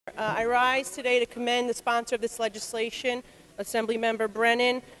I rise today to commend the sponsor of this legislation, Assemblymember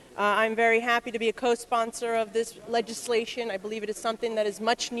Brennan. I'm very happy to be a co-sponsor of this legislation. I believe it is something that is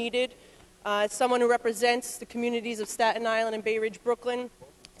much needed. As someone who represents the communities of Staten Island and Bay Ridge, Brooklyn,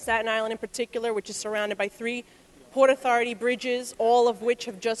 Staten Island in particular, which is surrounded by 3 Port Authority bridges, all of which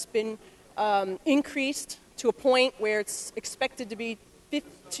have just been increased to a point where it's expected to be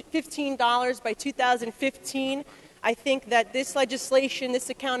 $15 by 2015. I think that this legislation,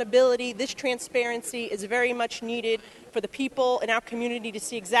 this accountability, this transparency is very much needed for the people in our community to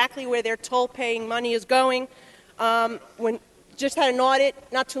see exactly where their toll-paying money is going. Just had an audit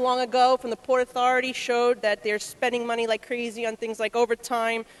not too long ago from the Port Authority showed that they're spending money like crazy on things like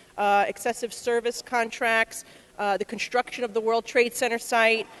overtime, excessive service contracts, the construction of the World Trade Center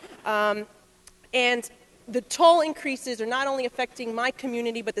site, and the toll increases are not only affecting my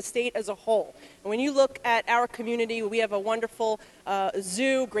community, but the state as a whole. And when you look at our community, we have a wonderful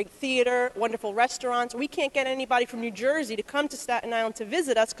zoo, great theater, wonderful restaurants. We can't get anybody from New Jersey to come to Staten Island to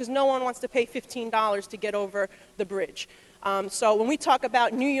visit us because no one wants to pay $15 to get over the bridge. So when we talk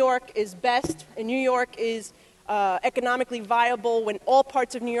about New York is best and New York is economically viable when all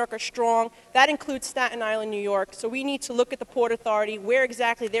parts of New York are strong, that includes Staten Island, New York. So we need to look at the Port Authority, where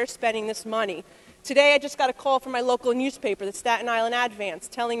exactly they're spending this money. Today I just got a call from my local newspaper, the Staten Island Advance,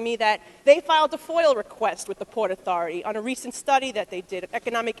 telling me that they filed a FOIL request with the Port Authority on a recent study that they did, an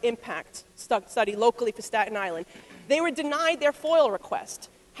economic impact study locally for Staten Island. They were denied their FOIL request.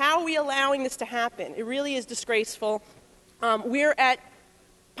 How are we allowing this to happen? It really is disgraceful. We're at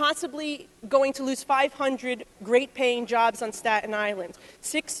possibly going to lose 500 great-paying jobs on Staten Island,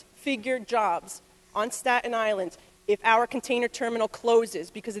 6-figure jobs on Staten Island, if our container terminal closes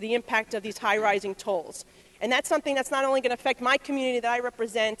because of the impact of these high-rising tolls. And that's something that's not only going to affect my community that I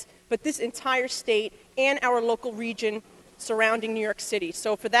represent, but this entire state and our local region surrounding New York City.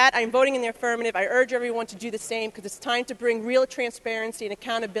 So for that, I'm voting in the affirmative. I urge everyone to do the same because it's time to bring real transparency and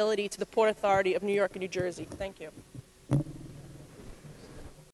accountability to the Port Authority of New York and New Jersey. Thank you.